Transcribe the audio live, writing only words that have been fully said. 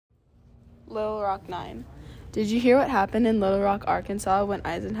Little Rock 9. Did you hear what happened in Little Rock, Arkansas when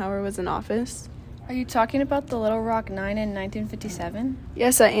Eisenhower was in office? Are you talking about the Little Rock 9 in 1957?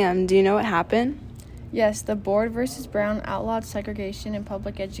 Yes, I am. Do you know what happened? Yes, the Board versus Brown outlawed segregation in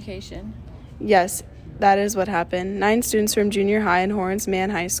public education. Yes, that is what happened. 9 students from junior high and Horace Mann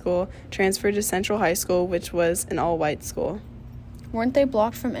High School transferred to Central High School, which was an all-white school. Weren't they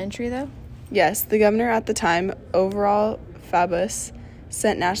blocked from entry, though? Yes, the governor at the time, Overall Fabus,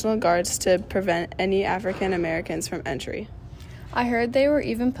 sent National Guards to prevent any African Americans from entry. I heard they were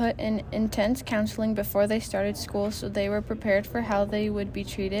even put in intense counseling before they started school, so they were prepared for how they would be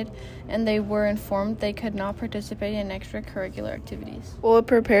treated, and they were informed they could not participate in extracurricular activities. Well, it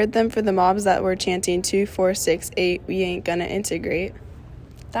prepared them for the mobs that were chanting 2, 4, 6, 8, we ain't gonna integrate.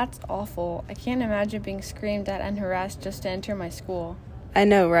 That's awful. I can't imagine being screamed at and harassed just to enter my school. I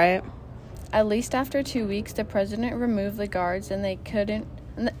know, right? At least after 2 weeks, the president removed the guards, and they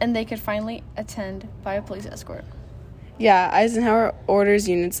could finally attend by a police escort. Yeah, Eisenhower orders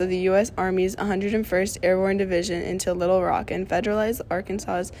units of the U.S. Army's 101st Airborne Division into Little Rock and federalized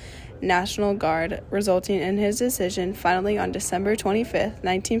Arkansas's National Guard, resulting in his decision. Finally, on December 25th,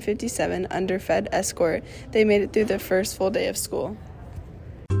 1957, under Fed escort, they made it through the first full day of school.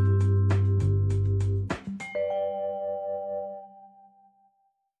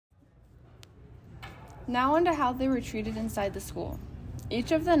 Now on to how they were treated inside the school.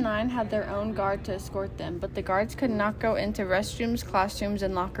 Each of the 9 had their own guard to escort them, but the guards could not go into restrooms, classrooms,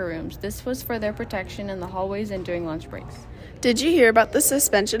 and locker rooms. This was for their protection in the hallways and during lunch breaks. Did you hear about the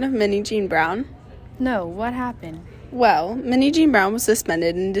suspension of Minnie Jean Brown? No, what happened? Well, Minnie Jean Brown was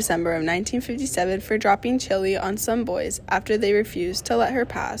suspended in December of 1957 for dropping chili on some boys after they refused to let her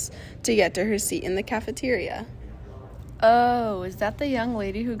pass to get to her seat in the cafeteria. Oh, is that the young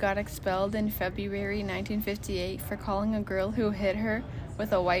lady who got expelled in February 1958 for calling a girl who hit her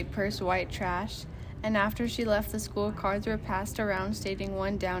with a white purse white trash? And after she left the school, cards were passed around stating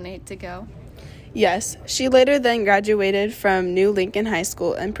 1 down, 8 to go? Yes, she later then graduated from New Lincoln High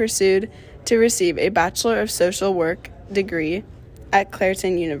School and pursued to receive a Bachelor of Social Work degree at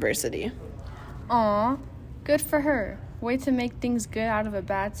Clarendon University. Aw, good for her. Way to make things good out of a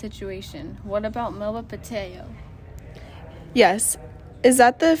bad situation. What about Melba Pateo? Yes, is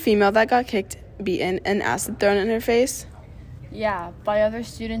that the female that got kicked, beaten, and acid thrown in her face? Yeah, by other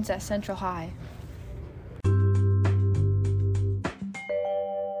students at Central High.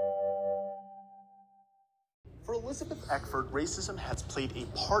 For Elizabeth Eckford, racism has played a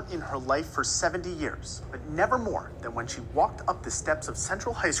part in her life for 70 years, but never more than when she walked up the steps of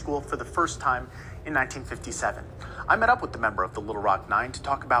Central High School for the first time in 1957. I met up with the member of the Little Rock 9 to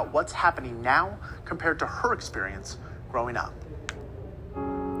talk about what's happening now compared to her experience growing up.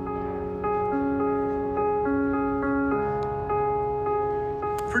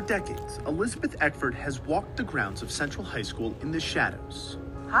 For decades, Elizabeth Eckford has walked the grounds of Central High School in the shadows.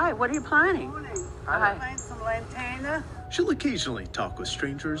 Hi, what are you planning? I'm playing some lantana. She'll occasionally talk with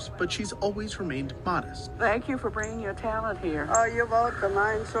strangers, but she's always remained modest. Thank you for bringing your talent here. Oh, you're welcome.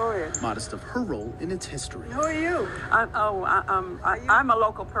 I enjoy it. Modest of her role in its history. Who are you? I'm a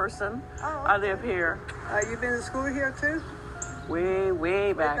local person. Oh, I live here. You been to school here too?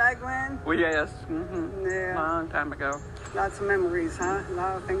 Way back. Back when? Well, yes. Yeah. Long time ago. Lots of memories, huh? A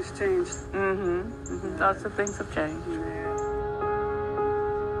lot of things changed. Lots of things have changed. Yeah.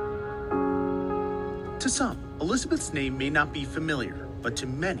 To some, Elizabeth's name may not be familiar, but to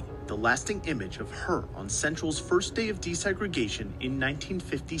many, the lasting image of her on Central's first day of desegregation in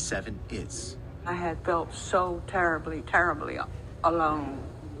 1957 is. I had felt so terribly alone.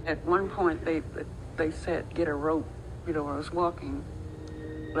 At one point, they said, get a rope. I was walking.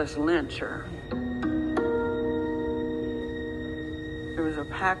 Let's lynch her. There was a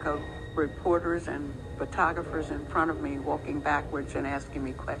pack of reporters and photographers in front of me walking backwards and asking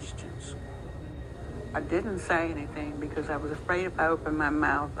me questions. I didn't say anything because I was afraid if I opened my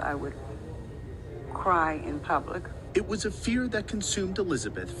mouth, I would cry in public. It was a fear that consumed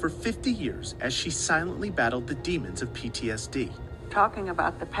Elizabeth for 50 years as she silently battled the demons of PTSD. Talking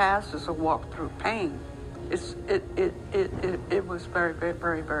about the past is a walk through pain. It was very,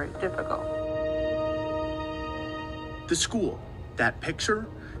 very, very difficult. The school, that picture,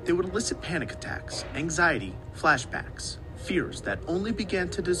 they would elicit panic attacks, anxiety, flashbacks, fears that only began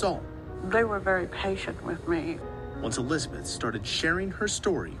to dissolve. They were very patient with me. Once Elizabeth started sharing her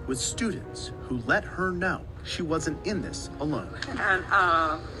story with students who let her know she wasn't in this alone. And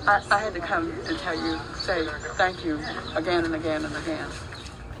I had to come and say thank you again and again and again.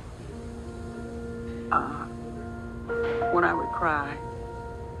 When I would cry,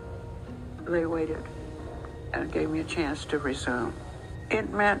 they waited and gave me a chance to resume. It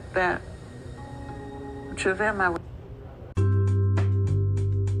meant that each of them, I would.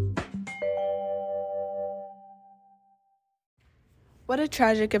 What a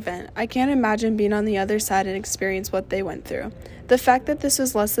tragic event. I can't imagine being on the other side and experience what they went through. The fact that this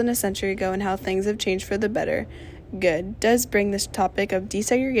was less than a century ago and how things have changed for the better, good, does bring this topic of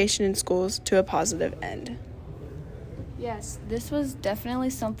desegregation in schools to a positive end. Yes, this was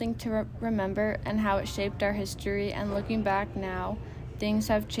definitely something to remember and how it shaped our history, and looking back now, things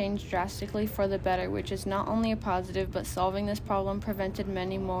have changed drastically for the better, which is not only a positive, but solving this problem prevented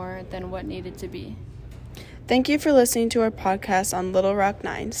many more than what needed to be. Thank you for listening to our podcast on Little Rock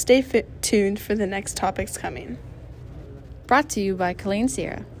 9. Stay tuned for the next topics coming. Brought to you by Colleen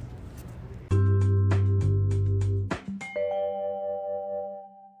Sierra.